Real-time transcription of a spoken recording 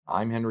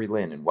I'm Henry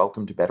Lynn, and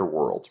welcome to Better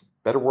World.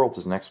 Better World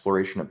is an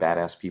exploration of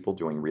badass people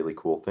doing really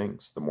cool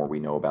things. The more we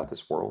know about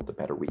this world, the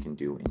better we can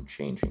do in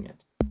changing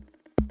it.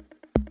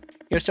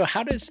 So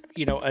how does,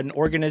 an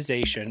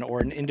organization or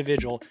an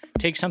individual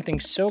take something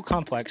so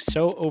complex,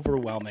 so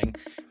overwhelming,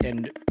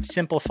 and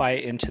simplify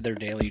it into their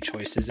daily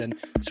choices? And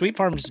Sweet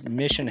Farm's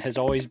mission has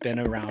always been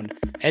around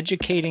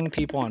educating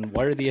people on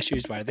what are the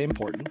issues, why are they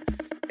important,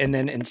 and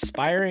then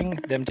inspiring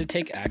them to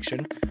take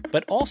action,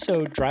 but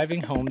also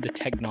driving home the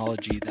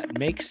technology that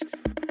makes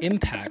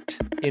impact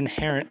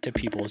inherent to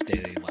people's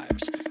daily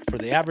lives. For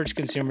the average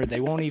consumer, they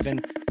won't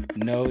even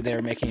know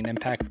they're making an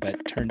impact,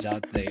 but turns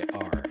out they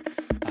are.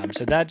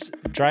 So that's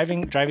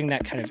driving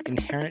that kind of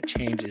inherent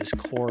change is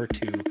core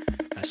to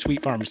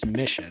Sweet Farm's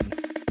mission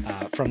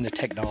from the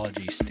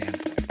technology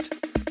standpoint.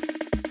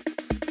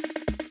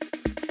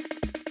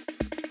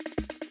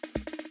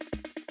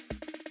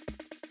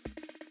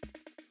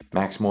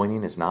 Max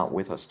Moynihan is not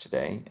with us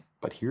today,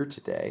 but here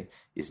today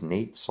is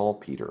Nate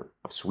Salpeter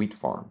of Sweet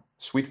Farm.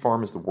 Sweet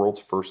Farm is the world's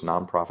first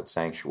nonprofit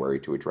sanctuary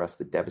to address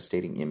the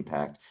devastating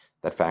impact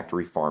that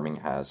factory farming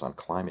has on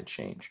climate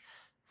change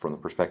from the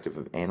perspective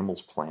of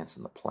animals, plants,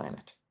 and the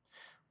planet.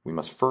 We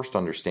must first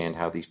understand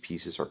how these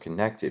pieces are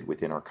connected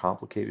within our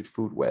complicated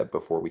food web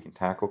before we can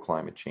tackle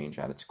climate change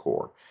at its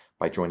core.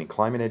 By joining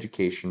climate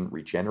education,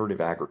 regenerative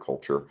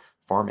agriculture,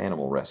 farm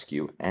animal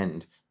rescue,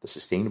 and the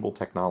sustainable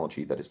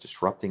technology that is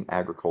disrupting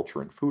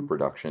agriculture and food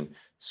production,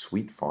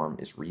 Sweet Farm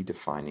is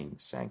redefining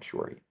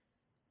sanctuary.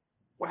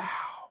 Wow.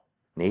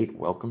 Nate,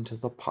 welcome to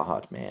the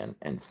pod, man,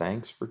 and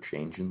thanks for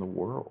changing the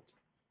world.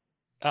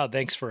 Oh,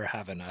 thanks for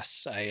having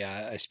us.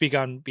 I speak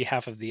on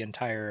behalf of the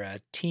entire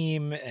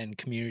team and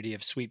community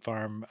of Sweet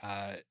Farm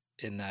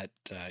in that,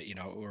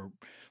 we're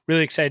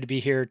really excited to be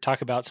here,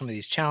 talk about some of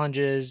these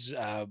challenges,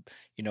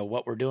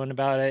 what we're doing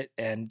about it,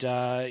 and,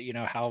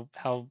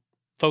 how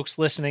folks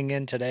listening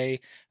in today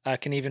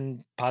can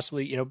even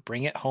possibly,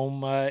 bring it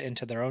home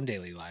into their own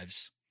daily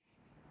lives.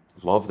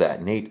 Love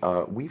that. Nate,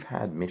 we've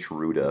had Mitch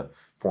Ruda,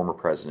 former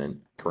president,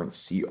 current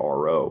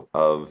CRO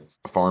of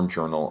Farm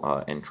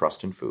Journal and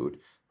Trust in Food.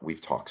 We've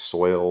talked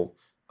soil,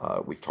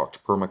 we've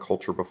talked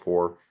permaculture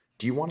before.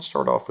 Do you want to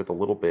start off with a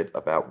little bit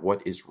about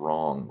what is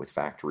wrong with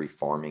factory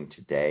farming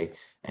today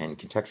and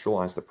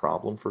contextualize the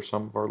problem for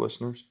some of our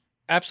listeners?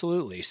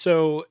 Absolutely.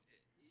 So,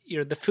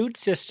 the food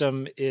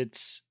system,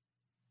 it's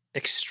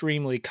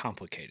extremely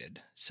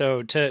complicated.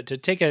 So to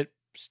take a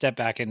step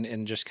back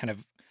and just kind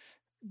of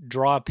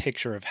draw a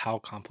picture of how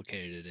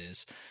complicated it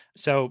is.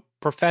 So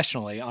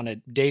professionally, on a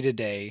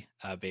day-to-day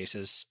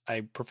basis,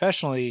 I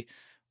professionally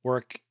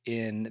work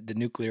in the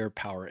nuclear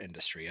power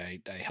industry.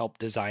 I help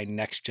design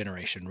next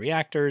generation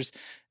reactors,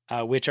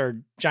 which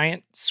are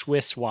giant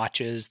Swiss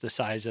watches the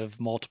size of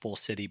multiple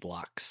city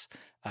blocks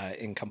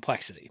in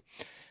complexity.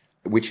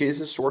 Which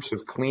is a source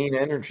of clean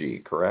energy,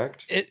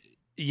 correct?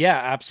 Yeah,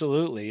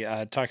 absolutely.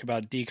 Talk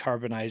about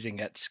decarbonizing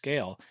at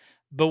scale.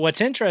 But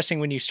what's interesting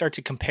when you start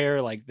to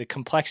compare like the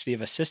complexity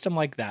of a system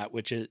like that,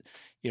 which is,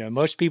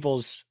 most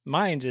people's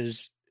minds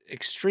is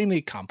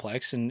extremely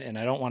complex, and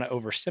I don't want to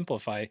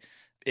oversimplify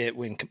it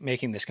when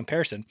making this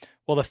comparison.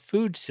 Well, the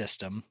food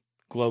system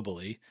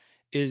globally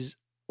is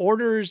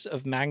orders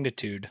of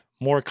magnitude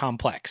more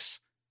complex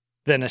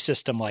than a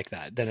system like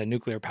that, than a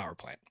nuclear power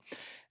plant.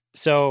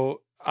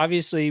 So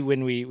obviously,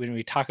 when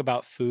we talk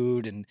about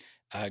food and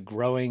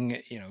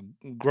growing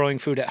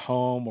food at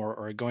home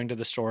or going to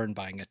the store and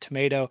buying a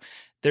tomato,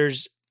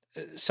 there's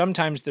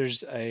sometimes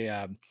there's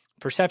a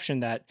perception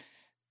that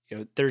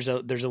there's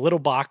a little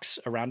box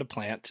around a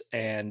plant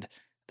and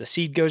the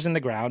seed goes in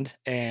the ground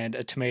and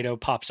a tomato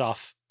pops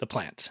off the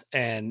plant,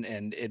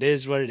 and it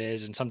is what it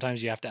is. And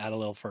sometimes you have to add a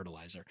little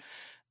fertilizer.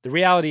 The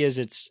reality is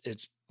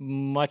it's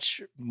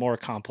much more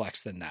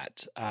complex than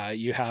that.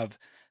 You have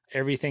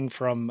everything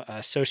from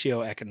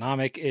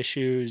socioeconomic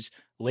issues,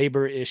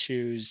 labor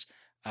issues.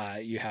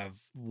 You have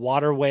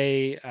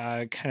waterway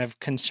kind of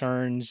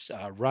concerns,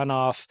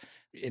 runoff.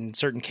 In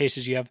certain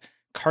cases, you have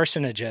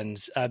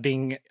carcinogens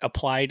being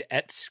applied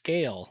at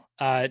scale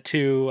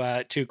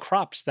to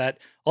crops that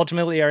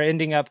ultimately are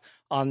ending up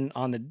on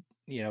the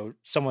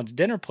someone's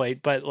dinner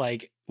plate. But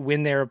like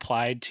when they're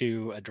applied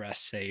to address,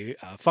 say,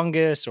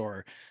 fungus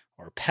or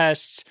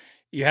pests,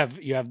 you have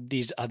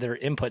these other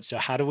inputs. So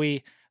how do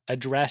we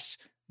address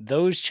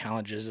those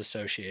challenges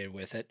associated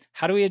with it?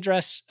 How do we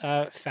address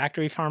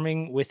factory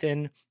farming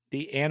within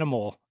the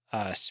animal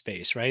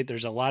space, right?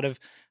 There's a lot of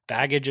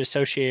baggage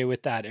associated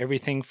with that.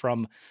 Everything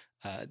from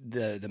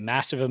the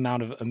massive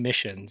amount of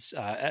emissions,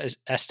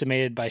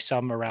 estimated by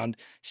some around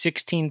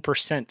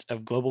 16%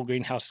 of global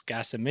greenhouse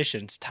gas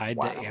emissions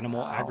tied to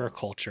animal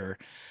agriculture.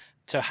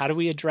 So how do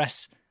we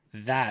address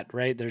that,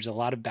 right? There's a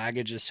lot of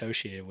baggage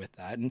associated with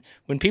that. And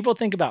when people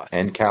think about...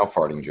 And cow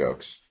farting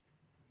jokes.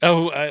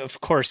 Oh,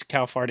 of course,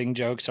 cow farting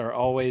jokes are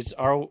always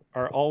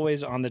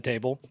on the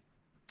table.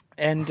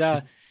 And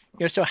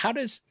so how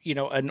does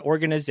an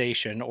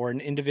organization or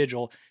an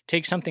individual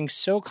take something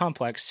so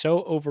complex, so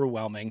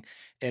overwhelming,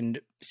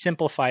 and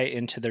simplify it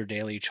into their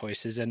daily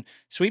choices? And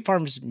Sweet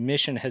Farm's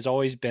mission has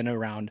always been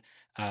around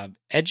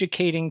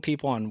educating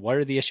people on what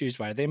are the issues,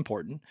 why are they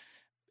important,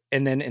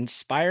 and then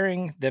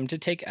inspiring them to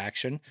take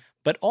action,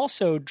 but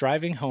also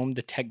driving home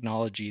the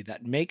technology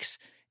that makes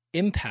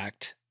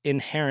impact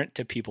inherent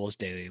to people's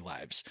daily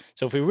lives.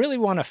 So if we really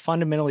want to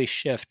fundamentally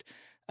shift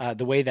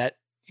the way that,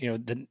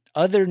 the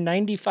other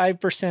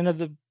 95% of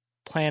the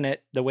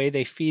planet, the way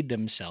they feed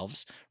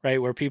themselves,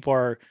 right? Where people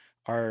are,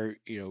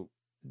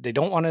 they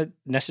don't want to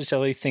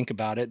necessarily think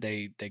about it.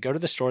 They go to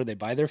the store, they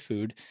buy their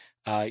food,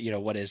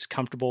 what is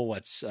comfortable,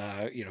 what's,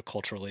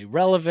 culturally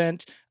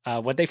relevant,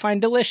 what they find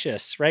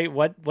delicious, right?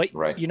 What,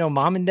 Right.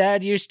 Mom and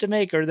dad used to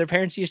make or their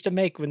parents used to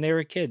make when they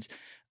were kids.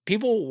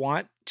 People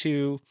want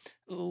to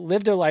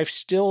live their life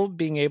still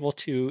being able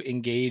to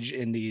engage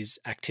in these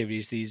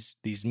activities,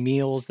 these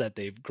meals that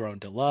they've grown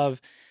to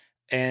love,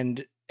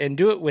 and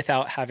do it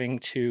without having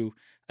to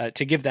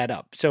give that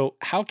up. So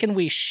how can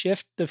we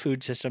shift the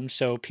food system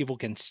so people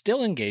can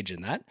still engage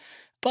in that,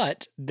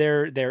 but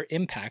their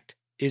impact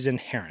is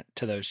inherent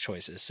to those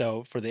choices?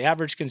 So for the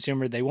average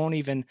consumer, they won't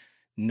even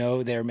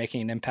know they're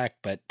making an impact,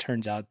 but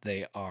turns out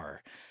they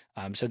are.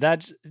 So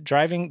that's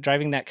driving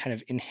that kind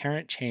of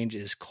inherent change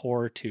is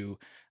core to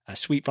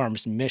Sweet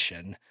Farm's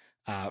mission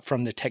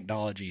from the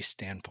technology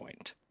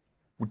standpoint.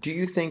 Do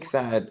you think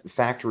that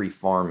factory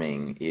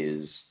farming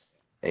is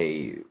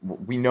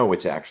we know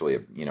it's actually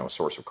a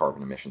source of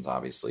carbon emissions,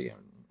 obviously, on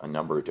a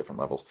number of different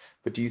levels.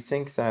 But do you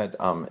think that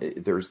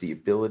there's the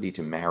ability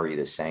to marry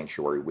the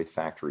sanctuary with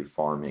factory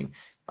farming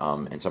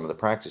and some of the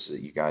practices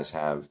that you guys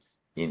have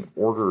in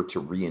order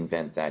to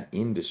reinvent that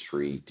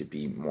industry to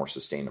be more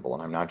sustainable?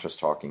 And I'm not just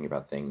talking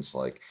about things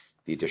like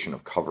the addition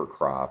of cover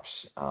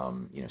crops,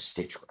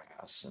 stitch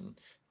grass, and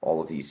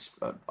all of these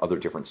other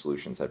different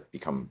solutions that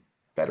become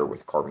better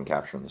with carbon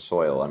capture in the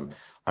soil.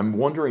 I'm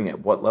wondering, at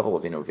what level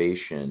of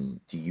innovation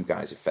do you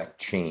guys affect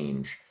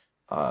change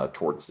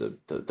towards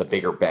the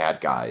bigger bad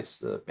guys,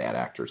 the bad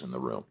actors in the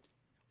room?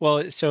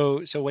 Well,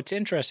 so what's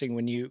interesting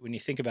when you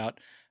think about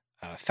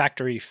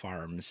factory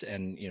farms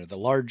and the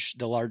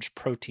large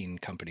protein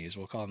companies,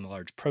 we'll call them the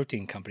large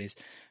protein companies,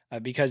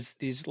 because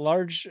these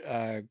large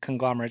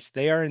conglomerates,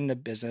 they are in the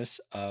business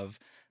of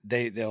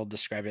they'll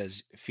describe it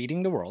as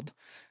feeding the world,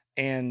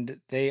 and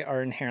they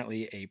are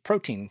inherently a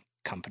protein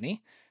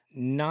company,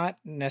 not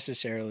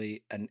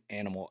necessarily an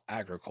animal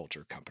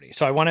agriculture company.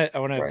 So I want to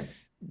Right.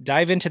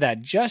 dive into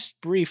that just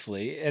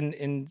briefly, and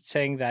in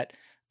saying that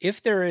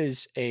if there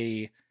is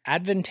a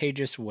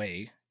advantageous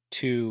way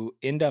to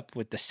end up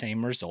with the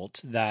same result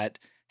that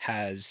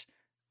has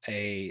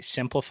a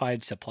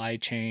simplified supply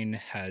chain,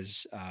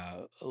 has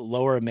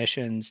lower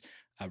emissions,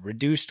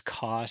 reduced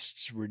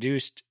costs,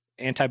 reduced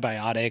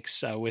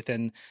antibiotics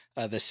within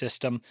the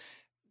system,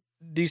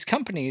 these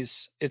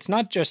companies, it's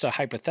not just a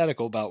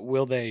hypothetical about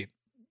will they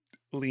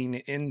lean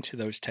into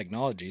those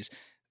technologies.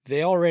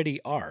 They already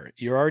are.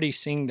 You're already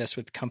seeing this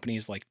with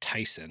companies like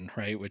Tyson,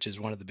 right, which is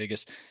one of the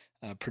biggest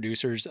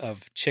producers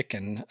of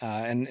chicken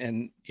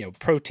and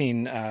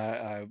protein,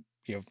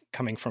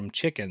 coming from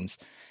chickens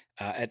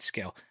at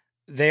scale.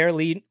 They're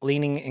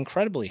leaning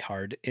incredibly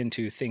hard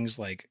into things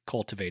like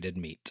cultivated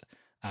meat.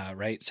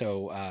 Right.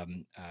 So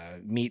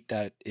meat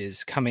that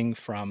is coming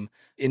from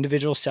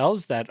individual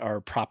cells that are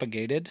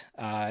propagated.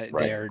 They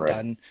Right. are Right.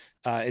 done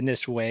in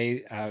this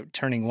way,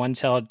 turning one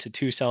cell to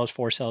 2 cells,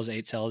 4 cells,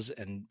 8 cells,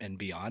 and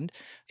beyond,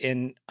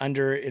 in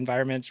under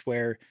environments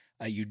where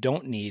you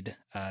don't need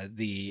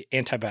the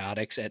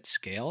antibiotics at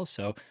scale.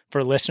 So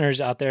for listeners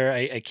out there,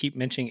 I keep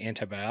mentioning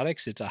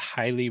antibiotics. It's a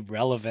highly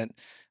relevant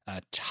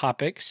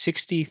topic.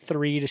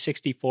 63 to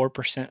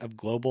 64% of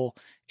global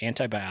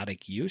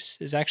antibiotic use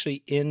is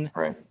actually in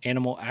Right.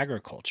 animal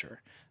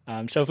agriculture.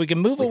 So if we can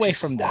move Which away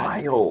is from that,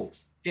 wild.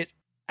 it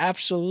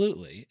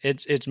absolutely,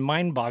 it's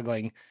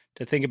mind-boggling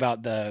to think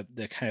about the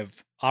kind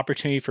of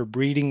opportunity for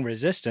breeding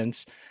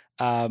resistance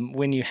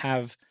when you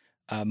have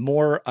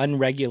more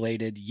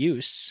unregulated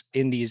use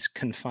in these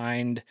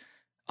confined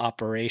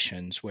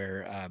operations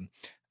where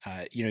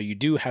you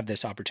do have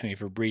this opportunity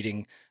for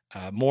breeding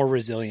more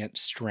resilient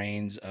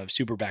strains of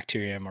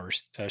superbacterium or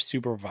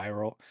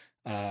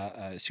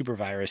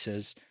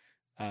superviruses.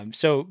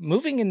 So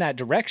moving in that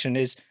direction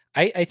is,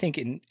 I think,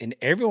 in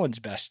everyone's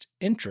best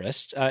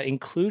interest,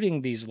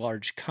 including these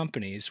large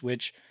companies.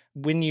 Which,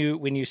 when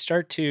you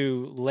start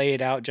to lay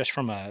it out just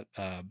from a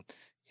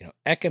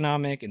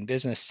economic and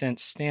business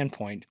sense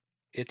standpoint,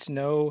 it's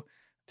no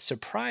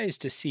surprise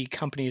to see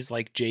companies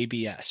like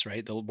JBS,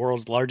 right, the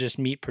world's largest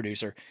meat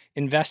producer,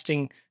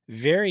 investing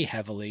very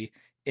heavily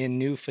in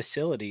new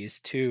facilities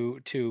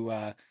to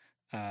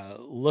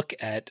look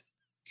at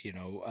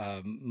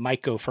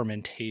myco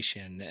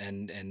fermentation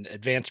and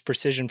advanced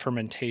precision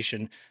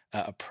fermentation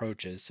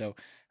approaches. So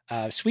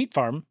Sweet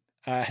Farm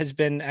has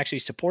been actually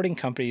supporting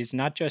companies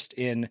not just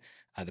in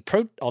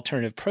the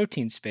alternative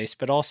protein space,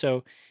 but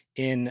also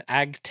in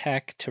ag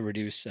tech to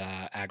reduce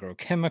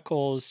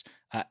agrochemicals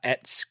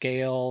at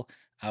scale.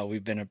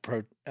 We've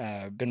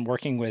been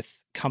working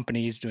with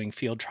companies doing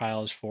field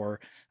trials for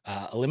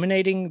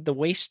eliminating the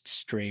waste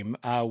stream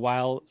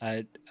while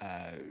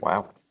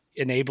Wow.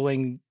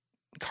 enabling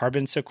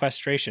carbon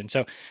sequestration.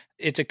 So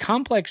it's a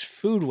complex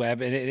food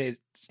web, and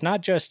it's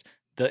not just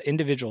the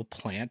individual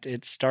plant.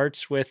 It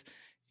starts with,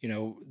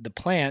 the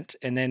plant,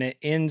 and then it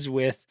ends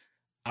with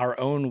our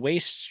own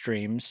waste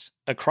streams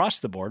across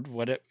the board,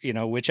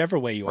 whichever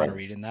way you want to Right.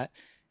 read in that.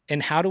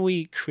 And how do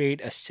we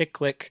create a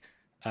cyclic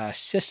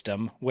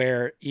system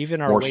where even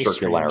our More waste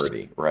streams,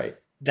 circularity, right?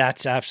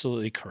 that's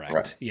absolutely Right.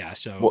 correct. Yeah.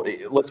 So Well,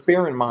 let's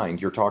bear in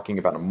mind you're talking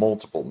about a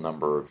multiple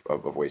number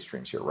of waste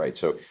streams here, right?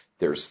 So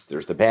there's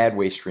the bad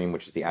waste stream,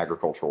 which is the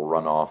agricultural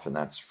runoff, and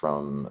that's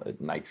from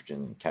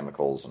nitrogen,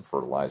 chemicals, and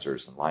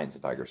fertilizers, and lions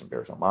and tigers and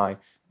bears, oh my.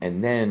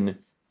 And then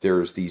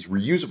there's these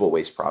reusable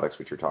waste products,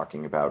 which you're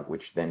talking about,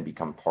 which then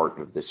become part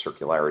of this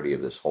circularity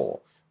of this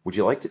whole. Would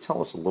you like to tell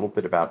us a little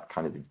bit about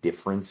kind of the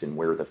difference in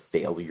where the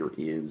failure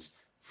is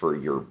for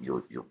your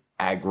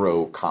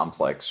agro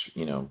complex,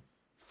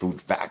 food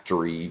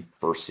factory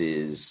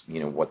versus,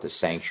 what the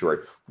sanctuary,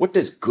 what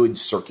does good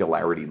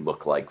circularity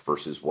look like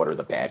versus what are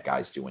the bad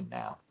guys doing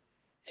now?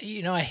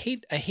 I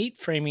hate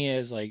framing it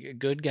as like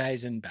good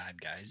guys and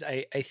bad guys.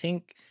 I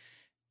think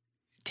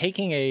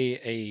taking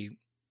a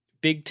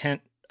big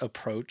tent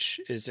approach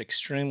is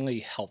extremely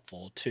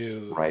helpful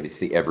to. Right. It's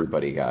the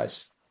everybody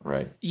guys.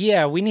 Right.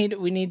 Yeah, we need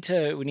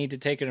to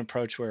take an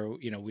approach where,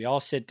 we all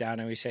sit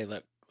down and we say,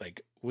 look,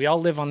 like, we all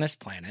live on this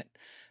planet.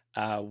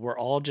 We're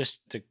all,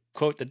 just to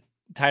quote the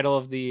title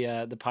of the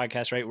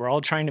podcast, right? We're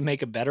all trying to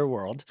make a better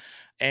world.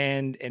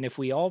 And if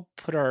we all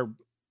put our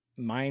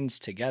minds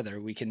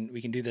together, we can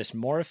do this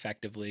more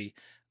effectively,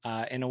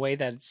 in a way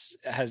that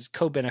has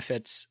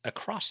co-benefits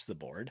across the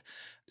board.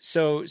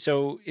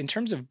 So in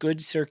terms of good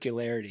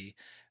circularity,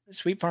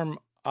 Sweet Farm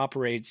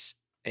operates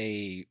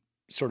a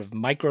sort of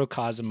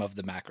microcosm of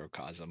the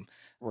macrocosm.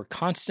 We're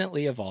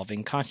constantly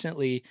evolving,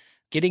 constantly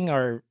getting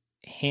our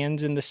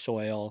hands in the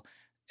soil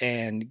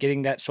and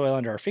getting that soil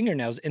under our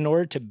fingernails in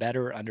order to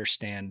better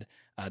understand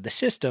the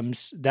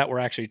systems that we're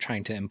actually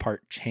trying to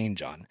impart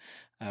change on.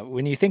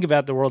 When you think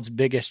about the world's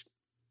biggest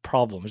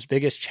problems,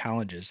 biggest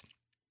challenges,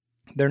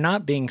 they're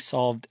not being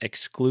solved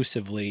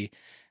exclusively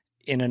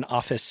in an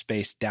office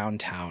space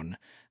downtown.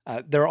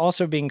 They're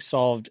also being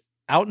solved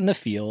out in the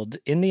field,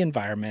 in the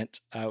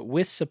environment,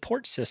 with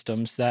support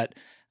systems that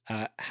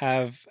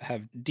have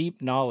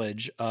deep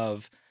knowledge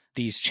of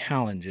these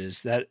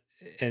challenges, that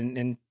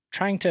and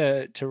trying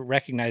to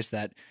recognize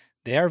that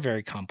they are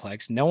very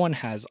complex. No one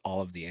has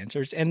all of the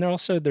answers, and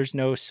there's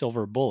no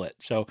silver bullet.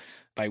 So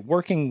by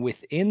working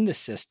within the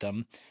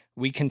system,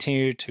 we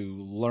continue to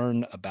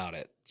learn about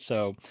it.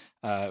 So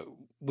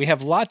we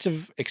have lots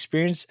of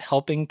experience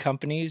helping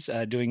companies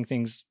doing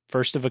things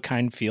first of a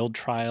kind field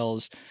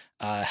trials,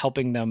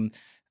 helping them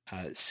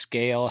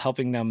scale,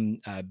 helping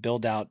them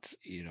build out,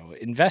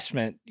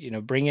 investment,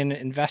 bring in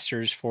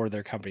investors for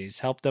their companies,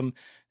 help them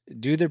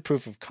do their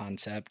proof of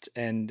concept,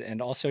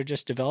 and also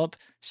just develop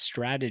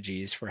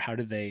strategies for how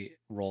do they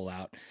roll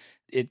out.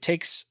 It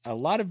takes a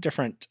lot of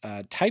different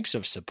types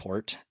of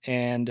support,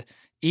 and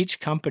each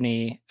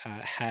company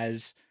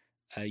has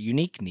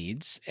unique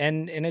needs.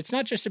 And it's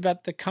not just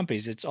about the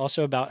companies, it's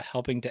also about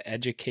helping to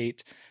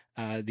educate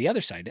the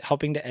other side,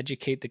 helping to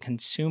educate the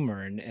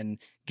consumer and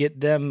get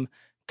them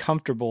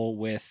comfortable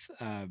with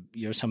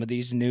some of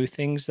these new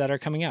things that are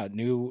coming out,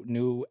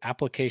 new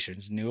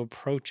applications, new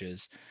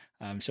approaches.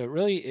 So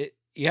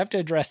you have to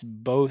address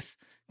both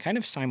kind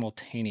of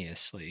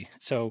simultaneously.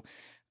 So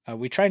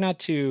we try not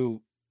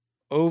to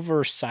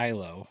over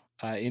silo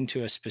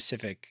into a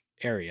specific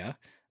area.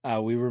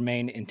 We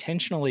remain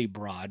intentionally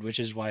broad, which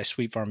is why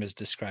Sweet Farm is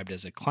described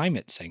as a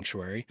climate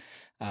sanctuary,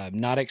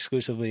 not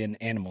exclusively an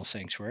animal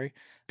sanctuary,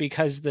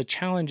 because the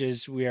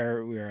challenges we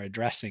are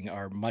addressing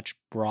are much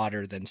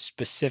broader than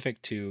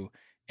specific to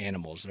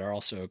animals. They're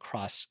also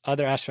across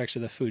other aspects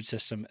of the food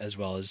system, as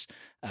well as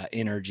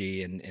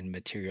energy and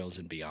materials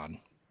and beyond.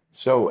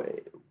 So,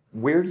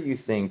 where do you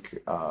think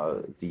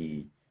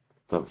the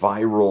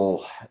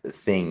viral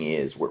thing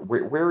is?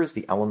 Where is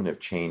the element of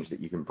change that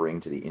you can bring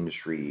to the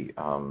industry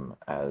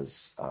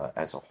as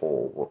a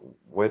whole?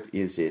 What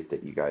is it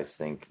that you guys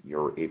think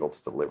you're able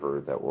to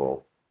deliver that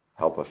will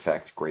help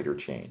affect greater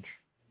change?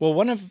 Well,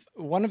 one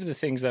of the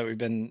things that we've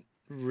been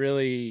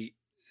really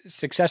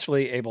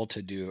successfully able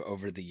to do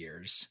over the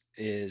years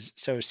is,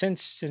 so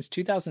since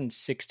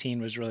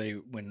 2016 was really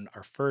when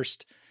our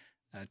first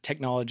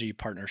technology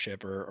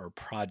partnership or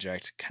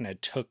project kind of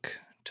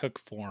took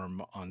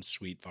form on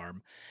Sweet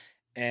Farm.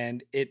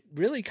 And it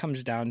really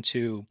comes down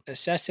to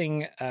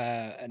assessing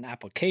an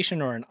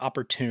application or an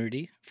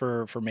opportunity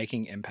for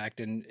making impact,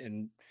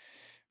 and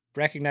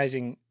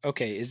recognizing,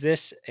 okay, is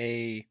this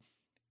a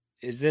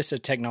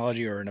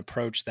technology or an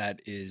approach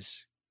that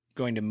is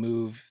going to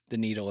move the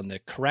needle in the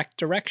correct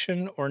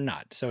direction or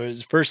not? So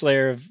it's first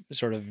layer of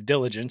sort of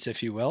diligence,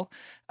 if you will.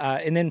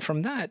 And then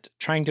from that,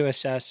 trying to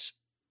assess,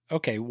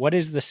 okay, what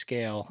is the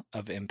scale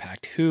of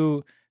impact?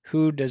 Who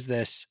does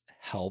this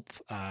help?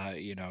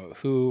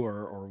 Who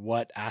or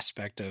what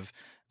aspect of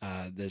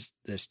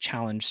this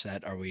challenge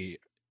set are we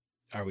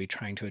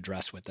trying to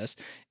address with this?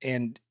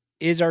 And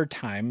is our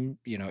time,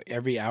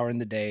 every hour in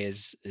the day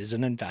is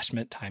an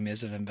investment. Time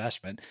is an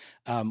investment.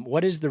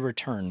 What is the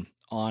return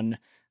on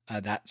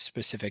that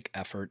specific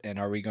effort, and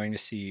are we going to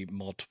see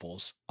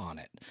multiples on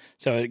it?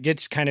 So it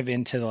gets kind of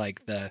into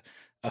like the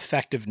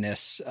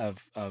effectiveness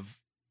of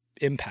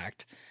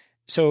impact.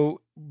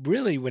 So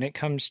really, when it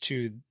comes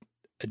to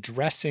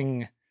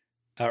addressing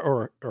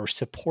or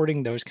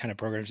supporting those kind of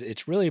programs,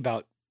 it's really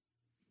about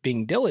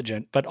being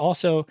diligent, but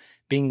also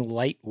being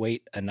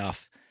lightweight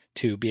enough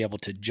to be able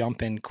to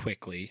jump in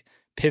quickly,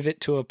 pivot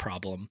to a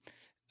problem,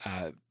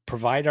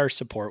 provide our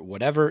support,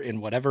 in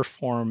whatever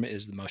form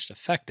is the most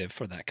effective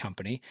for that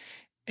company,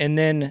 and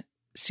then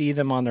see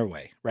them on their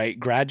way, right?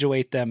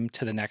 Graduate them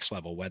to the next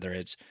level, whether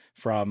it's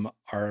from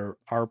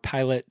our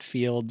pilot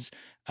fields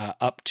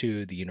up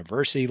to the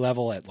university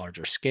level at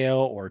larger scale,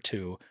 or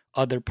to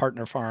other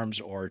partner farms,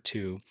 or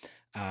to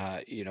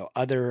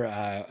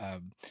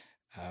other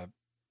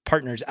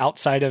partners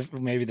outside of,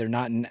 maybe they're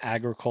not in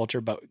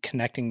agriculture, but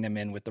connecting them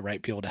in with the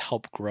right people to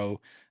help grow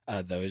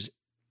those.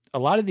 A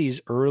lot of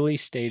these early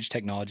stage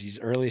technologies,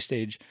 early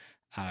stage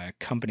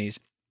companies,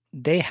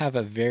 they have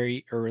a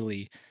very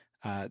early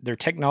their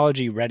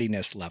technology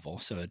readiness level,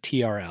 so a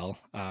TRL,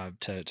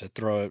 to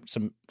throw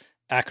some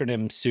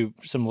acronym soup,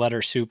 some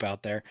letter soup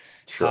out there.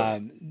 Sure.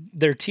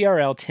 Their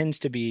TRL tends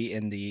to be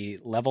in the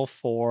level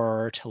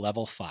 4 to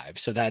level 5.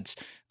 So that's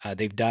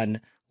they've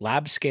done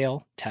lab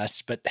scale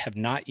tests, but have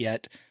not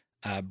yet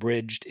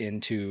bridged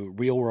into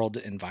real world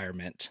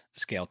environment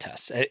scale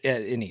tests at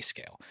any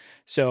scale.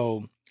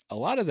 So a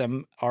lot of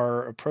them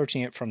are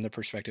approaching it from the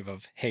perspective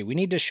of, hey, we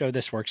need to show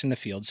this works in the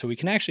field so we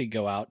can actually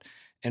go out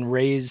and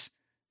raise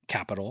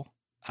capital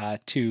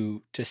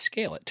to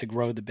scale it, to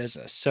grow the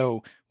business.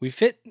 So we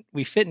fit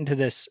into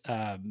this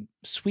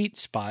sweet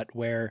spot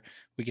where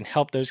we can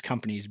help those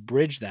companies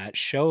bridge that,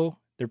 show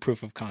their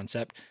proof of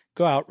concept,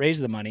 go out, raise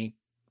the money,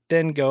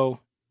 then go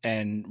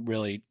and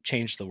really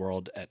change the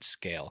world at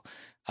scale.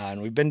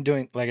 And we've been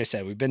doing, like I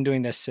said, we've been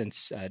doing this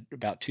since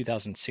about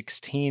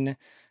 2016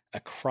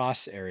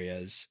 across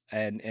areas.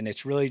 And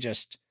it's really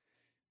just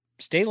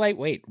stay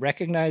lightweight,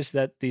 recognize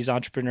that these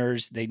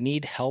entrepreneurs, they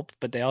need help,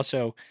 but they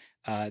also,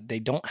 they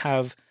don't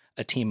have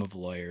a team of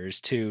lawyers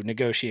to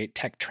negotiate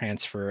tech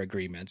transfer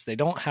agreements. They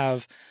don't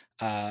have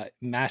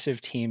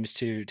massive teams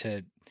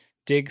to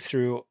dig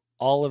through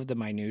all of the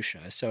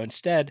minutia. So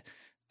instead,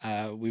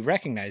 we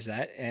recognize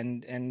that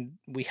and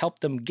we help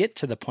them get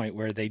to the point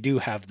where they do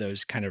have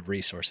those kind of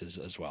resources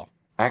as well.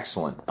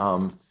 Excellent.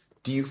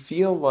 Do you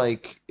feel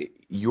like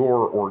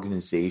your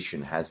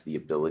organization has the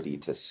ability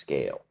to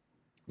scale?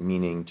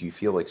 Meaning, do you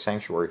feel like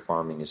sanctuary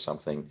farming is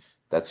something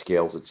that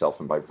scales itself,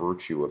 and by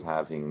virtue of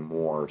having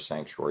more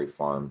sanctuary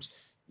farms,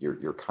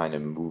 you're kind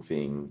of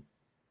moving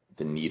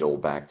the needle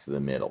back to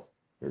the middle,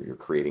 or you're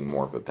creating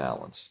more of a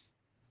balance?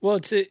 Well,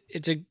 it's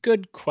a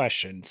good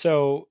question.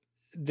 So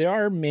there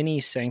are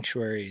many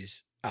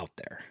sanctuaries out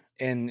there,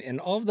 and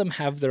all of them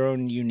have their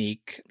own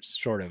unique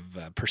sort of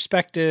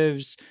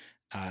perspectives,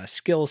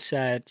 skill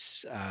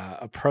sets,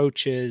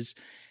 approaches.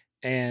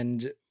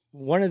 And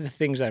one of the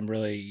things I'm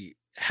really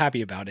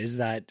happy about is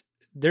that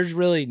there's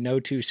really no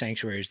two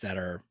sanctuaries that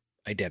are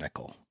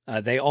identical.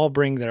 They all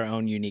bring their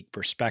own unique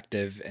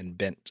perspective and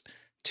bent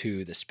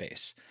to the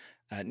space.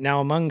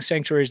 Now, among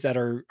sanctuaries that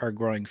are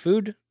growing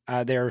food,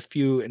 there are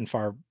few and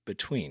far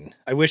between.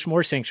 I wish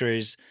more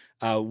sanctuaries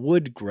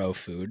would grow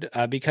food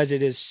because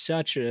it is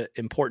such an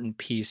important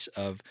piece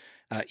of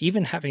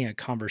even having a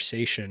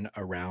conversation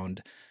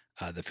around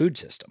the food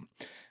system.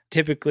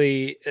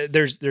 Typically,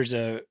 there's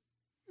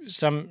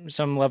some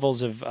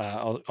levels of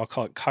I'll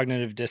call it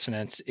cognitive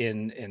dissonance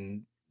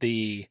in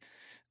the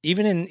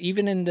even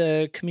in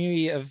the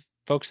community of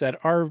folks that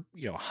are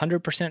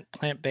 100%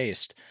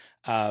 plant-based.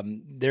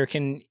 There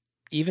can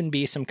even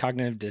be some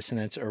cognitive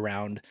dissonance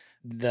around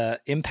the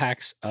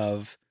impacts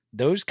of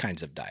those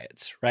kinds of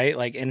diets, right?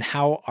 Like, and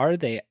how are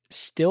they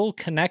still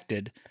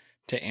connected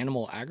to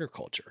animal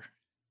agriculture?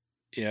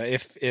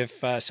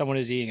 If someone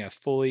is eating a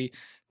fully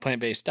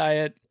plant-based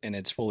diet and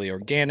it's fully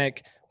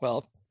organic,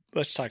 well,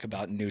 let's talk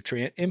about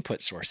nutrient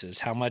input sources.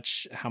 How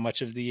much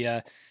of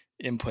the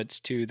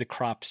inputs to the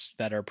crops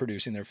that are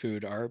producing their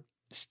food are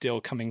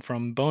still coming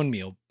from bone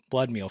meal,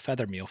 blood meal,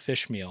 feather meal,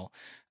 fish meal,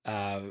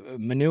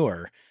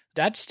 manure?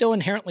 That's still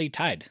inherently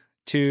tied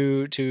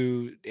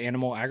to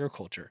animal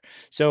agriculture.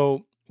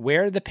 So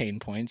where are the pain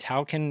points?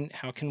 How can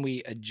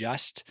we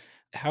adjust?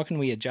 How can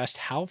we adjust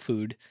how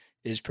food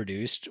is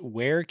produced?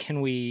 Where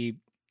can we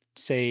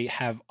say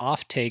have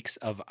off takes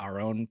of our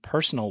own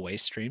personal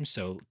waste streams?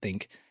 So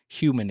think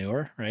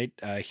humanure, right?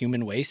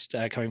 Human waste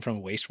coming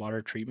from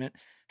wastewater treatment.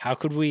 How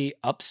could we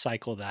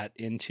upcycle that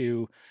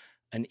into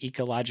an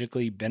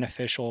ecologically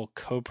beneficial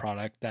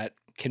co-product that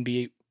can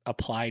be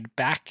applied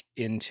back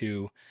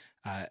into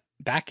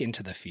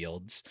the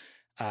fields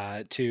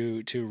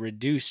to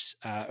reduce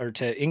or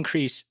to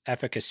increase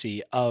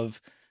efficacy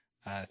of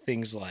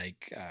things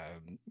like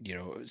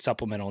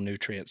supplemental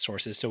nutrient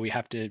sources, so we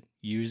have to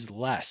use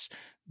less.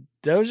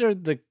 Those are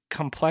the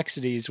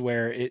complexities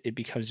where it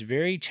becomes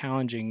very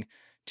challenging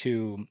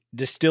to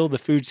distill the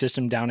food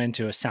system down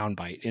into a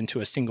soundbite,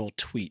 into a single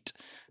tweet.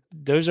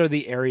 Those are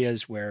the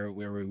areas where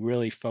we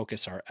really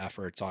focus our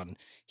efforts on.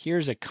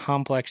 Here's a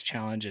complex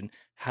challenge, and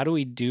how do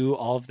we do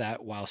all of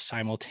that while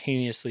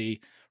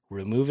simultaneously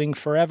removing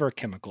forever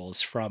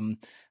chemicals from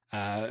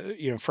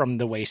from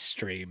the waste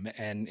stream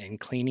and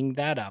cleaning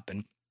that up.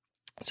 And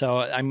so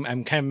I'm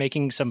kind of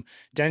making some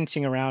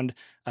dancing around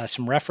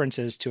some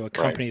references to a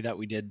company that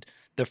we did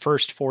the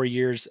first 4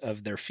 years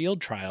of their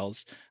field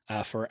trials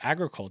for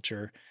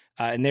agriculture.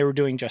 And they were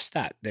doing just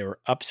that. They were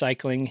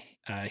upcycling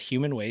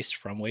human waste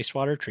from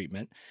wastewater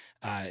treatment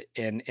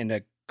in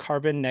a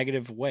carbon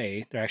negative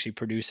way. They're actually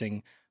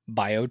producing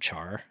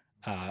biochar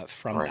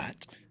from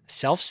that,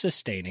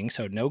 self-sustaining,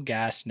 so no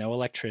gas, no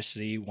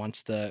electricity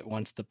once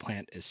the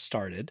plant is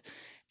started.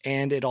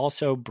 And it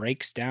also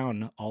breaks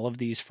down all of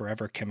these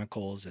forever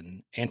chemicals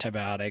and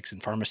antibiotics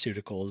and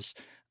pharmaceuticals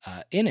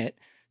in it,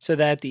 so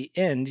that at the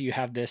end you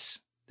have this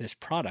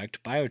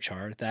product,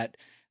 biochar, that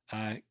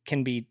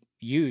can be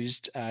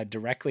used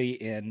directly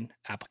in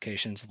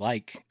applications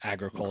like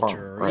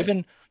agriculture or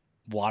even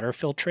water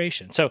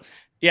filtration. So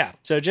yeah,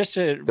 so just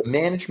the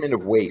management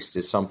of waste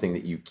is something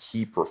that you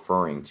keep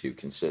referring to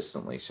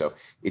consistently. So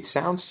it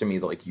sounds to me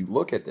like you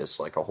look at this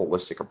like a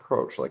holistic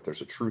approach, like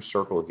there's a true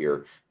circle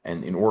here.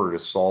 And in order to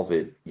solve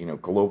it,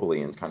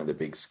 globally in kind of the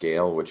big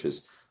scale, which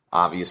is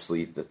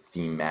obviously the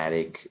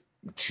thematic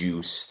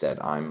juice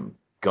that I'm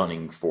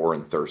gunning for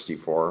and thirsty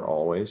for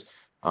always,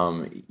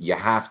 you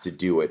have to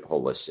do it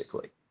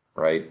holistically,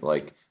 right?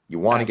 Like you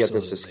want to get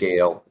this to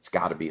scale, it's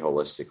got to be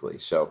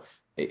holistically. So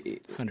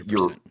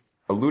you're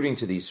alluding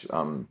to these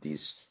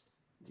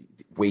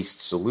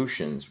waste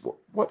solutions.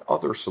 What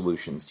other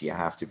solutions do you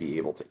have to be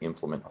able to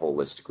implement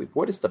holistically?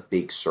 What does the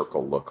big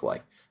circle look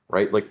like,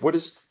 right? Like what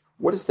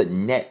does the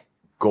net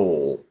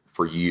goal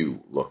for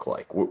you look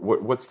like?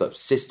 What's the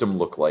system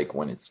look like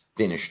when it's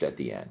finished at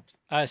the end?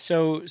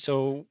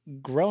 So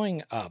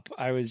growing up,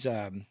 I was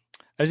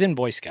in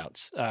Boy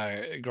Scouts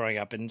growing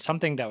up, and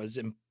something that was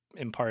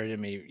imparted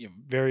in me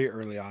very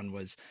early on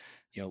was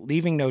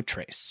leaving no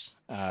trace.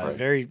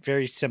 Very,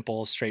 very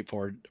simple,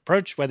 straightforward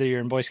approach, whether you're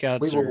in Boy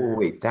Scouts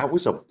Wait. That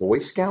was a Boy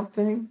Scout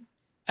thing?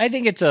 I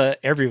think it's a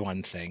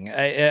everyone thing.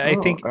 I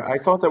think I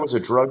thought that was a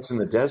drugs in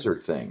the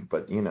desert thing,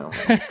 but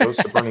goes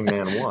to Burning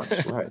Man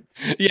once, right?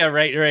 Yeah,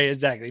 right,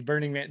 exactly.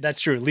 Burning Man, that's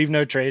true. Leave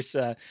no trace.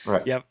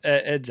 Right. Yep,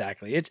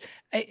 exactly. It's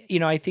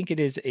I think it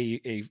is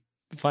a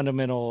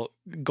fundamental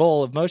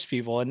goal of most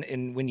people,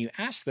 and when you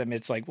ask them,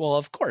 it's like, well,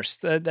 of course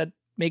that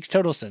makes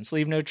total sense.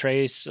 Leave no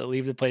trace.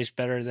 Leave the place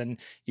better than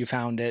you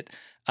found it.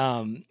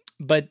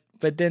 But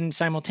then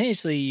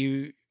simultaneously,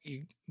 you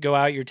go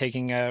out. You're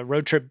taking a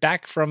road trip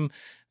back from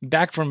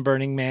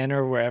Burning Man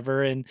or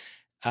wherever, and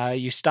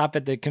you stop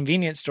at the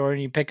convenience store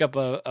and you pick up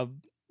a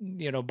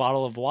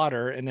bottle of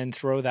water, and then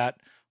throw that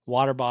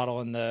water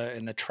bottle in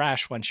the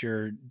trash once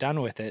you're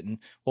done with it. And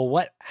well,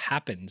 what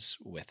happens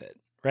with it,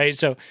 right?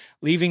 So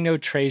leaving no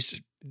trace.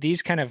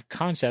 These kind of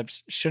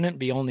concepts shouldn't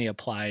be only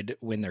applied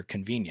when they're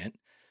convenient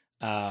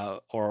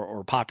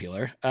or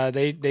popular.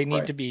 They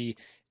need to be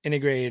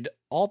integrated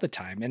all the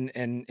time.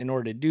 And in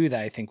order to do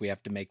that, I think we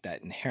have to make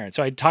that inherent.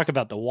 So I talk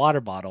about the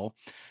water bottle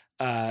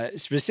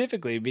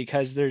specifically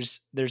because there's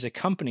a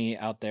company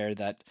out there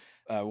that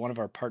one of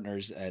our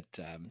partners at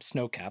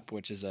Snowcap,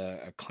 which is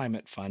a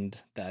climate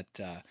fund that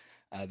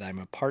I'm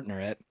a partner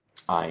at.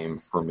 I am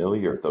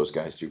familiar. Those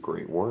guys do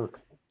great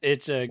work.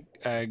 It's a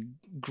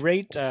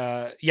great,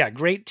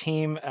 great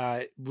team,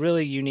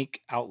 really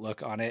unique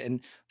outlook on it. And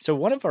so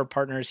one of our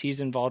partners, he's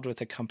involved with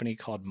a company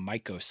called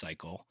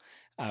Mycocycle,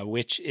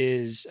 which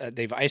is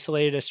they've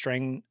isolated a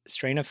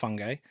strain of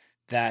fungi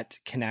that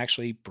can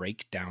actually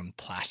break down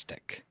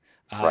plastic.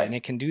 And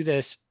it can do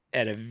this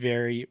at a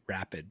very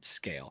rapid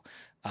scale.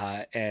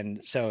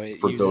 And so it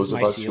for uses those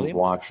of us who mycelium.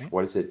 watched,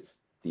 what is it?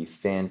 The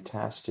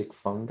Fantastic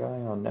Fungi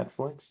on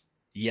Netflix?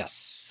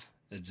 Yes,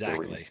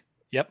 exactly.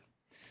 Yep.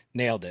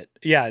 Nailed it.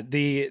 Yeah,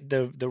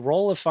 the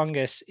role of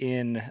fungus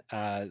in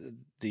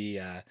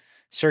the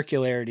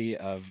circularity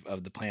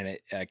of the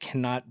planet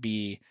cannot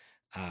be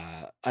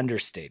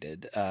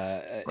understated.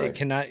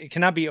 It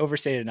cannot be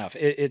overstated enough.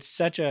 It's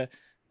such a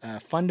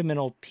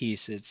fundamental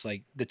piece. It's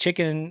like the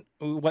chicken.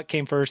 What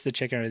came first, the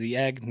chicken or the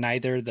egg?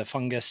 Neither. The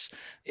fungus.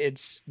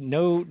 It's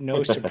no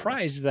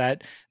surprise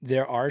that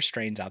there are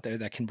strains out there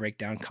that can break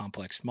down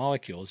complex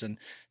molecules, and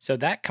so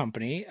that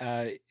company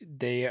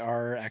they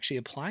are actually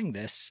applying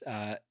this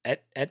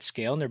at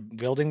scale, and they're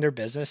building their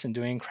business and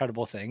doing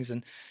incredible things.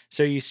 And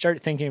so you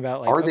start thinking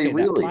about like, are they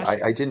really?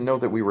 I didn't know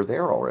that we were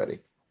there already.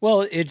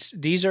 Well,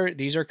 these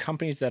are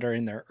companies that are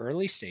in their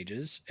early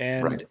stages,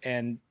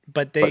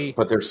 but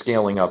they're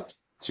scaling up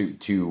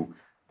to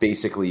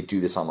basically do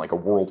this on like a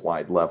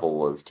worldwide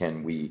level of,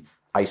 can we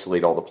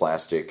isolate all the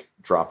plastic,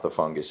 drop the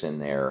fungus in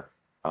there,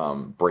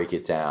 break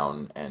it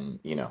down, and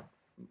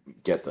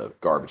get the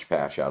garbage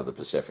patch out of the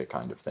Pacific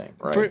kind of thing,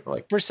 right?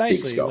 Like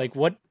precisely, like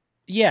what?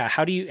 Yeah,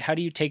 how do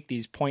you take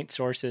these point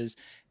sources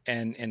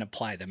and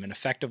apply them and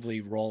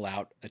effectively roll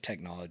out a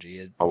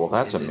technology. Oh, well,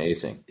 that's Is it?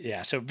 amazing.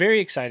 Yeah, so very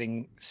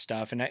exciting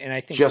stuff, and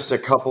I think, Just a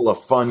couple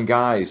of fun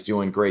guys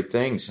doing great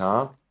things,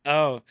 huh?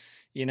 oh,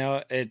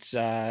 it's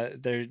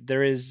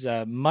there is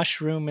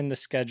mushroom in the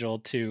schedule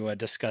to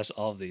discuss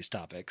all of these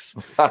topics.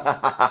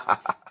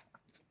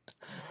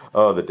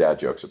 Oh, the dad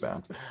jokes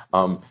abound.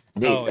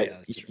 Nate, Oh yeah,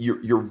 that's true.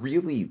 you're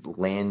really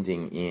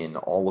landing in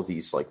all of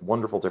these like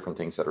wonderful different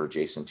things that are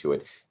adjacent to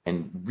it,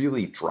 and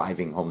really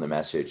driving home the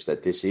message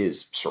that this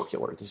is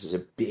circular. This is a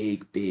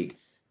big, big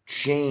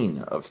chain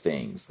of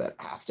things that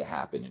have to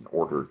happen in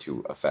order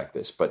to affect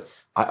this. But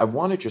I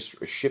want to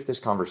just shift this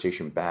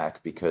conversation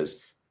back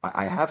because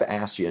I have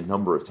asked you a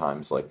number of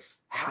times, like,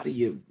 how do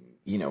you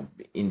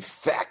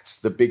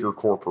infect the bigger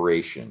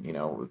corporation?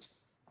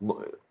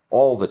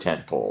 All the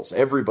tent poles,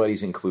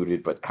 everybody's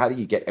included, but how do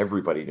you get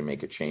everybody to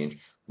make a change?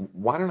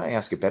 Why don't I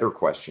ask a better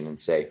question and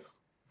say,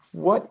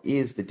 what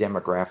is the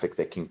demographic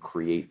that can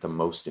create the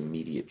most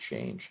immediate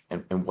change,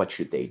 and what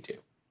should they do?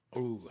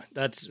 Ooh,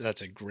 that's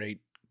a great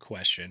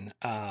question.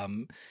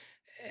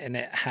 And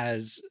it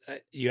has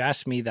you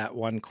asked me that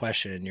one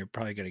question, and you're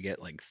probably going to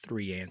get like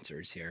three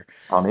answers here.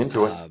 I'm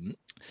into it.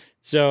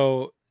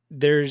 So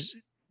there's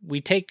we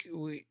take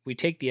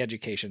the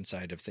education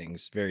side of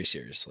things very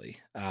seriously.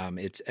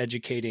 It's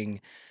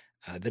educating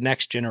the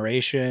next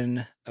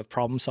generation of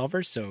problem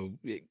solvers. So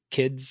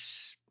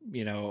kids,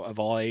 of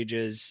all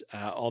ages,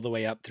 all the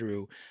way up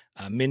through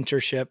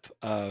mentorship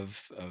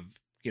of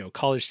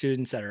college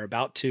students that are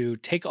about to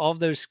take all of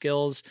those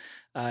skills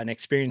and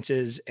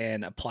experiences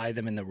and apply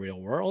them in the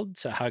real world.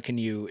 So how can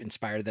you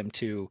inspire them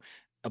to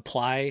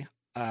apply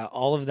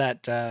all of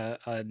that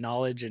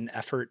knowledge and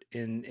effort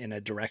in a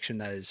direction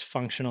that is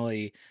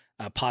functionally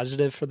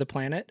positive for the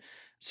planet?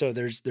 So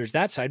there's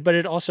that side, but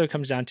it also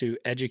comes down to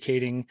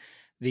educating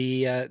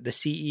the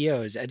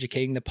CEOs,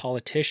 educating the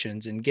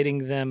politicians, and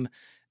getting them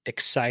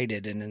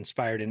excited and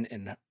inspired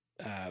and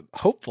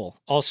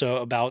hopeful also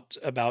about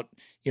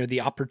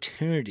the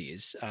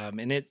opportunities,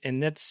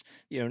 and that's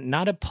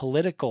not a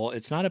political,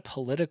 it's not a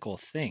political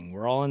thing.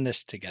 We're all in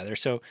this together.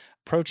 So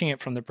approaching it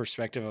from the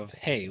perspective of,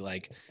 hey,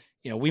 like,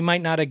 we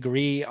might not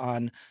agree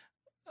on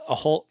a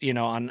whole,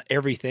 on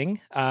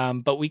everything,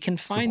 but we can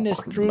find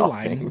this Or through line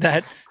nothing.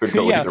 that Could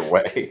go yeah, either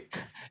way.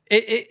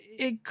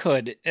 it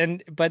could,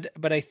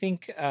 but I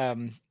think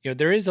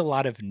there is a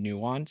lot of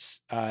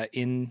nuance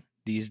in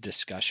these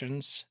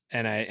discussions,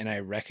 and I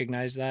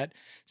recognize that.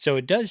 So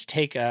it does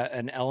take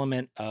an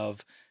element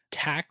of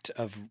tact,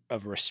 of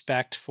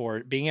respect, for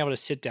being able to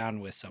sit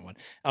down with someone.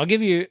 I'll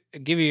give you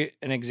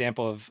an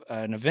example of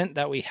an event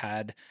that we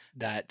had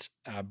that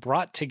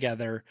brought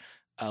together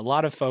a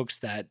lot of folks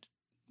that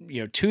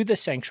to the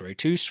sanctuary,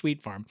 to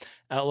Sweet Farm,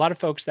 a lot of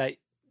folks that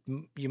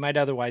you might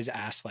otherwise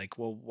ask, like,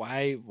 well,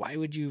 why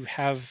would you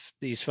have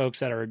these folks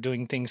that are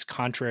doing things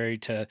contrary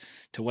to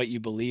what you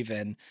believe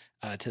in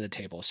to the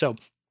table? So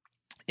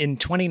in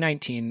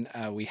 2019,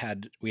 we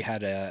had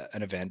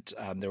an event.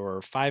 There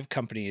were 5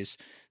 companies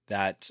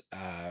that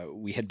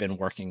we had been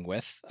working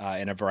with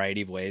in a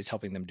variety of ways,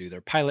 helping them do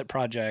their pilot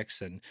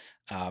projects and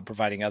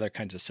providing other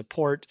kinds of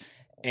support.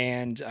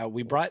 And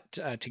we brought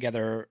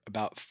together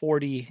about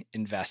 40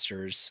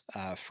 investors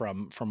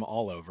from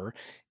all over,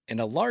 and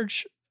a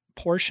large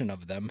portion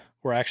of them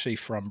were actually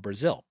from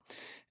Brazil.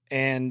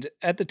 And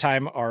at the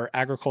time, our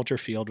agriculture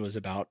field was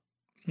about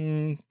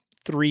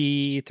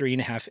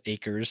 3.5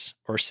 acres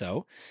or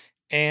so.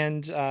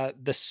 And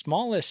the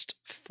smallest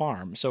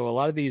farm, so a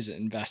lot of these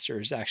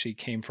investors actually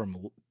came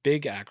from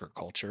big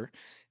agriculture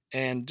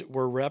and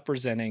were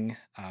representing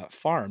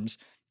farms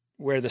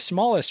where the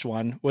smallest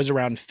one was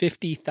around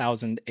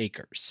 50,000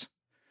 acres,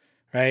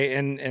 right?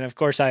 And of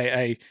course,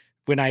 I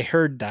when I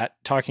heard that,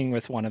 talking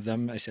with one of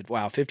them, I said,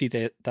 "Wow,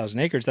 50,000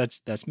 acres,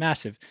 that's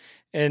massive."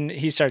 And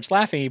he starts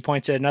laughing. He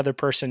points at another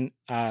person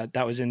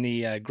that was in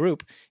the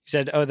group. He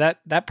said, "Oh,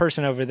 that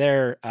person over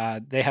there,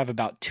 they have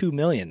about 2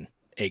 million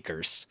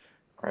acres."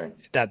 Right.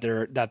 That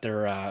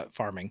they're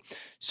farming.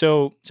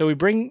 So we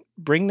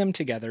bring them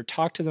together,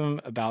 talk to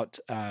them about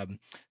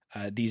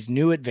these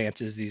new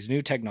advances, these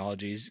new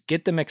technologies,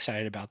 get them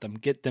excited about them,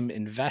 get them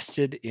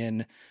invested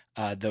in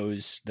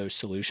those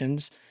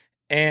solutions,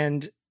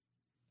 and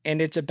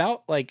it's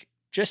about like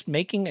just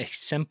making a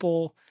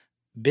simple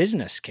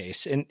business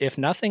case, and if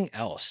nothing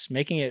else,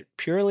 making it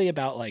purely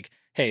about like,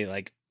 hey,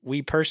 like,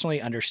 we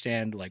personally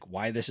understand like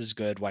why this is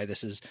good, why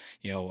this is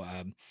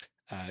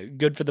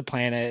good for the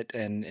planet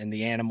and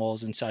the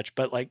animals and such.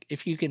 But like,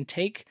 if you can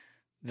take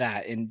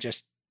that and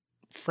just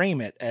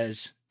frame it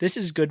as this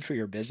is good for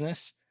your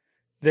business,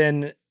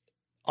 then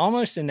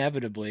almost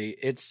inevitably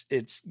it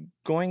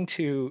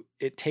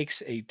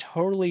takes a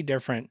totally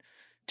different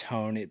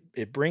tone.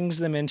 It brings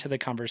them into the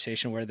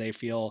conversation where they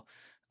feel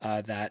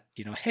that,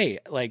 hey,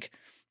 like,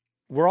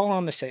 we are all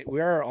on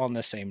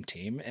the same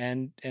team.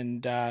 And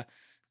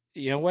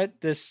you know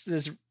what,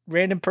 this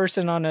random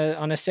person on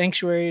a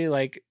sanctuary,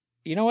 like,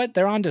 you know what,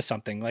 they're onto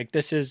something. Like,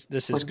 this is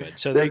good.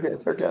 So they're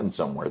getting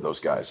somewhere, those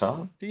guys,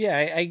 huh?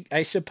 yeah,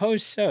 I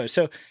suppose so.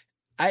 So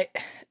I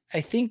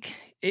think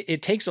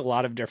it takes a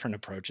lot of different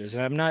approaches,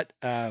 and I'm not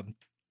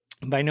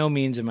by no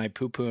means am I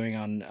poo-pooing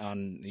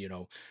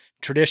on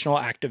traditional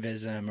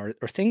activism or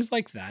things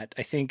like that.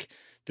 I think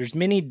there's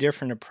many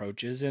different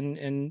approaches,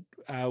 and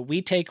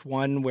we take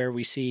one where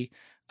we see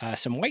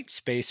some white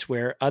space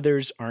where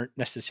others aren't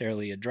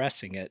necessarily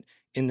addressing it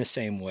in the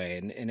same way.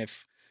 And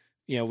if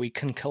we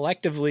can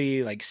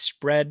collectively like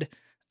spread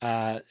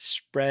our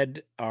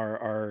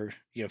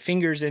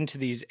fingers into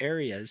these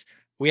areas,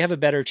 we have a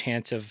better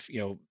chance of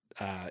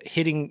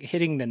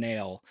hitting the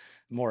nail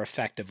more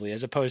effectively,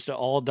 as opposed to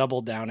all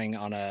double downing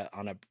on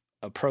a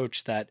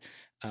approach that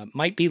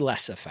might be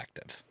less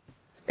effective.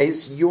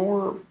 Is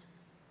your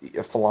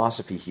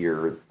philosophy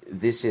here?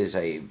 This is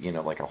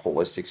like a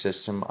holistic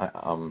system.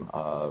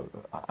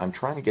 I'm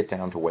trying to get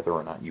down to whether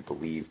or not you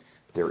believe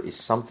there is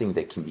something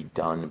that can be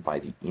done by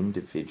the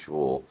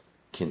individual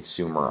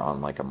consumer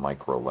on like a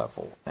micro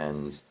level,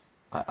 and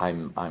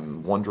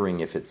I'm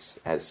wondering if it's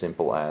as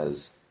simple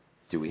as,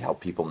 do we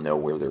help people know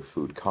where their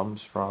food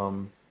comes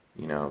from?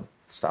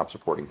 Stop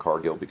supporting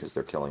Cargill because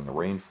they're killing the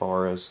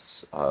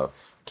rainforests.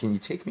 Can you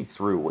take me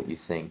through what you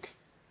think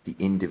the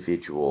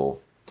individual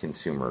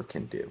consumer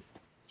can do?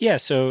 Yeah,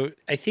 so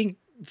I think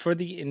for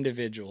the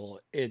individual,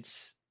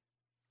 it's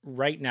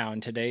right now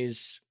in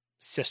today's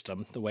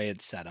system, the way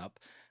it's set up,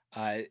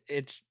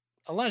 it's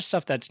a lot of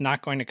stuff that's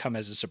not going to come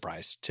as a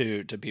surprise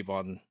to people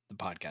on the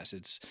podcast.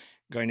 It's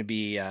going to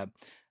be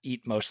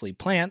eat mostly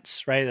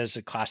plants, right? That's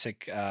a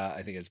classic.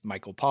 I think it's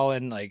Michael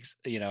Pollan,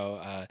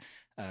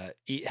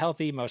 eat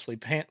healthy, mostly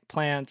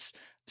plants.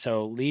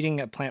 So leading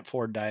a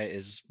plant-forward diet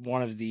is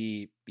one of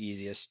the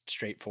easiest,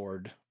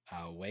 straightforward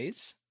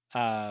ways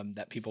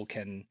that people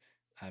can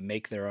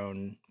make their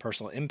own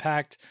personal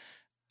impact.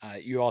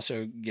 You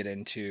also get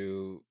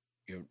into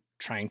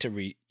trying to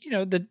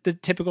the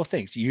typical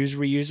things. Use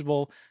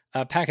reusable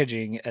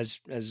packaging as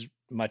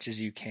much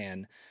as you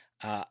can.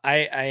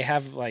 I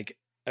have like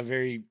a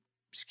very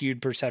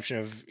skewed perception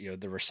of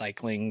the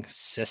recycling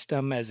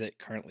system as it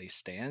currently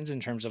stands in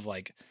terms of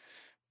like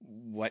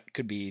what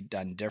could be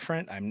done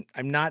different.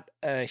 I'm not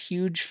a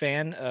huge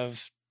fan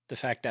of the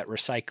fact that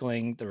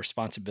recycling, the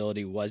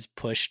responsibility was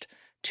pushed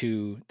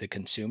to the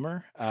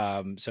consumer.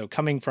 So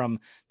coming from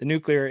the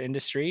nuclear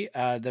industry,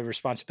 the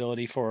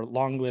responsibility for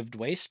long-lived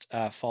waste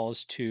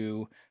falls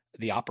to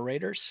the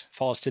operators,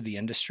 falls to the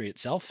industry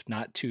itself,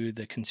 not to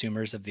the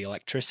consumers of the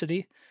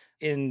electricity.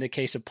 In the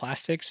case of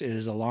plastics, it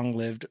is a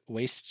long-lived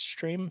waste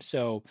stream.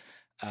 So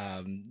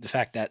the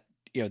fact that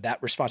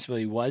that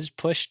responsibility was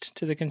pushed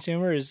to the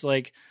consumer is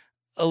like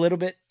a little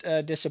bit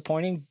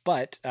disappointing.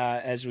 But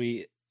as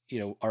we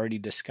already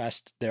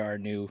discussed, there are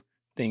new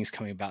things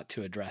coming about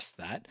to address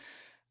that.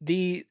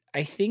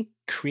 I think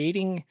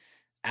creating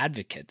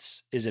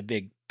advocates is a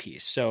big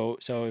piece. So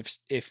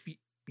if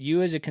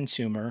you as a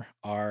consumer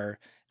are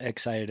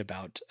excited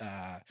about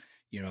a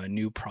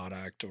new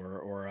product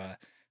or a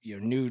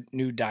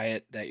new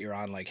diet that you're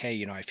on, like,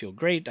 hey, I feel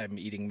great, I'm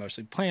eating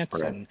mostly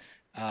plants, right, and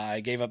I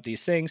gave up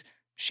these things,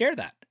 share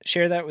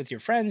that with your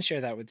friends,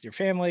 share that with your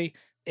family.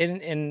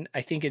 And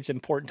I think it's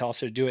important to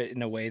also do it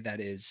in a way that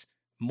is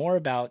more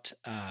about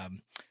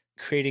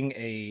creating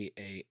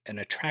an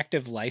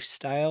attractive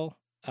lifestyle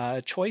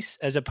choice,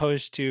 as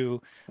opposed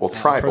to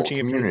tribal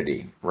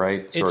community,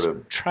 right? It's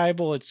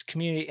tribal, it's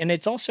community, and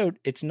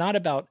it's not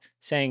about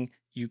saying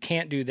you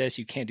can't do this,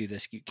 you can't do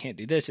this, you can't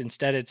do this.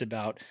 Instead, it's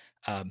about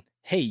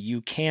hey,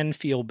 you can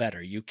feel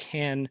better, you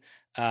can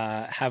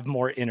have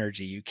more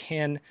energy, you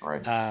can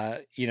right,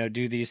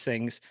 do these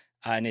things,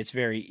 and it's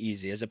very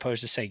easy, as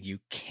opposed to saying you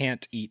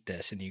can't eat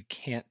this and you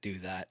can't do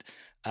that.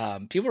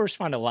 People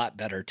respond a lot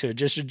better to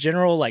just a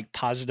general like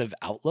positive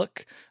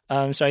outlook.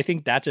 So I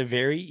think that's a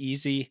very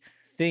easy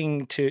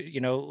thing to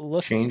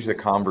change the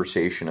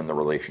conversation and the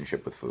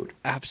relationship with food.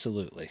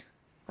 Absolutely.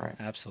 Right.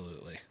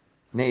 Absolutely.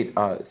 Nate,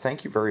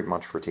 thank you very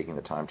much for taking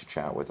the time to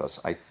chat with us.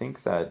 I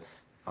think that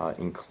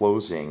in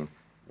closing,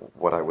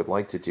 what I would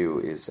like to do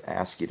is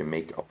ask you to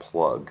make a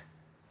plug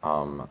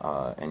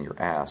and your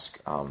ask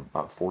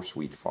for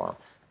Sweet Farm.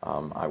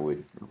 I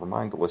would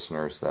remind the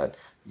listeners that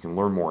you can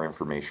learn more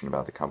information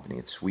about the company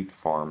at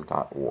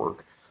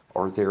sweetfarm.org.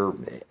 Are there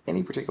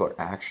any particular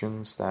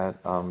actions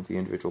that the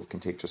individuals can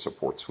take to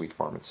support Sweet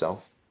Farm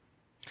itself?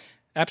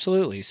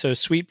 Absolutely. So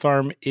Sweet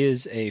Farm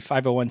is a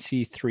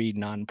 501c3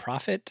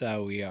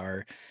 nonprofit. We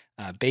are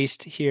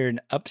based here in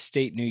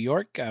upstate New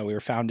York. We were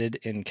founded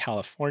in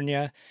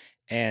California,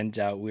 and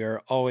we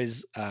are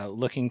always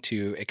looking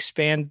to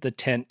expand the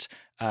tent,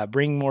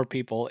 bring more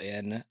people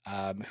in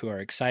who are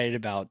excited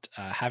about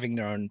having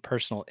their own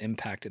personal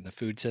impact in the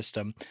food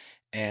system.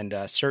 And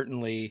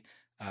certainly,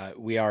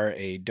 we are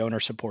a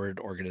donor-supported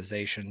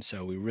organization,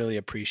 so we really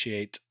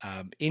appreciate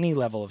any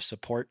level of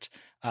support.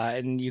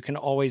 And you can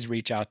always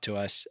reach out to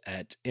us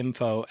at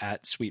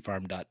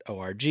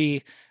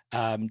info@sweetfarm.org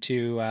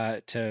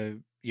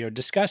to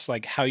discuss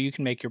like how you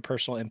can make your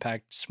personal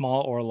impact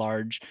small or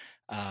large.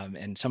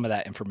 And some of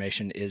that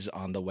information is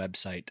on the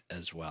website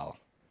as well.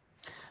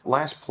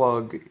 Last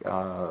plug,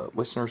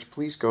 listeners,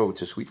 please go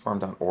to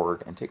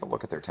sweetfarm.org and take a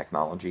look at their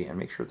technology and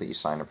make sure that you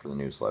sign up for the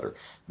newsletter.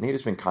 Nate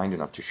has been kind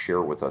enough to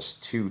share with us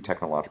 2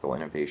 technological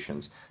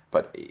innovations,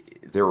 but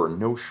there are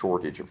no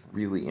shortage of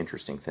really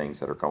interesting things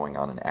that are going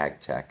on in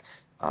ag tech,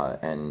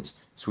 and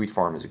Sweet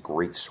Farm is a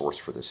great source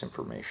for this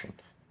information.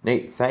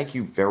 Nate, thank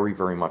you very,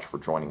 very much for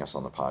joining us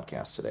on the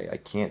podcast today. I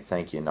can't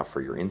thank you enough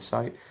for your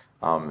insight,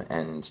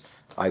 and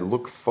I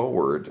look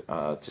forward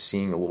to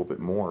seeing a little bit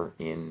more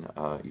in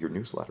your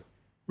newsletter.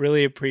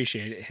 Really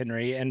appreciate it,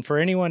 Henry. And for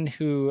anyone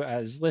who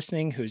is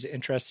listening, who's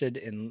interested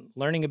in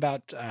learning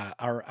about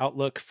our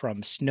outlook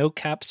from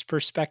Snowcap's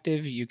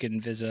perspective, you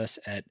can visit us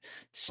at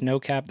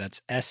Snowcap,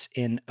 that's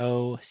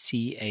SNOCAP.VC,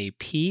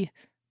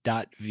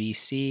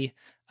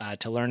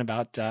 to learn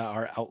about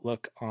our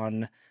outlook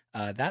on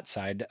that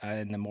side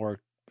in the more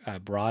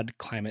broad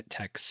climate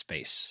tech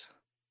space.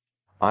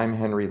 I'm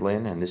Henry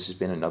Lynn, and this has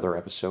been another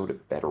episode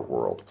of Better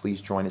World. Please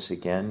join us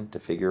again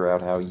to figure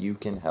out how you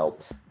can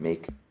help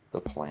make the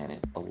planet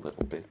a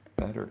little bit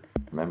better.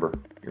 Remember,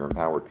 you're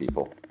empowered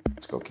people.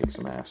 Let's go kick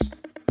some ass.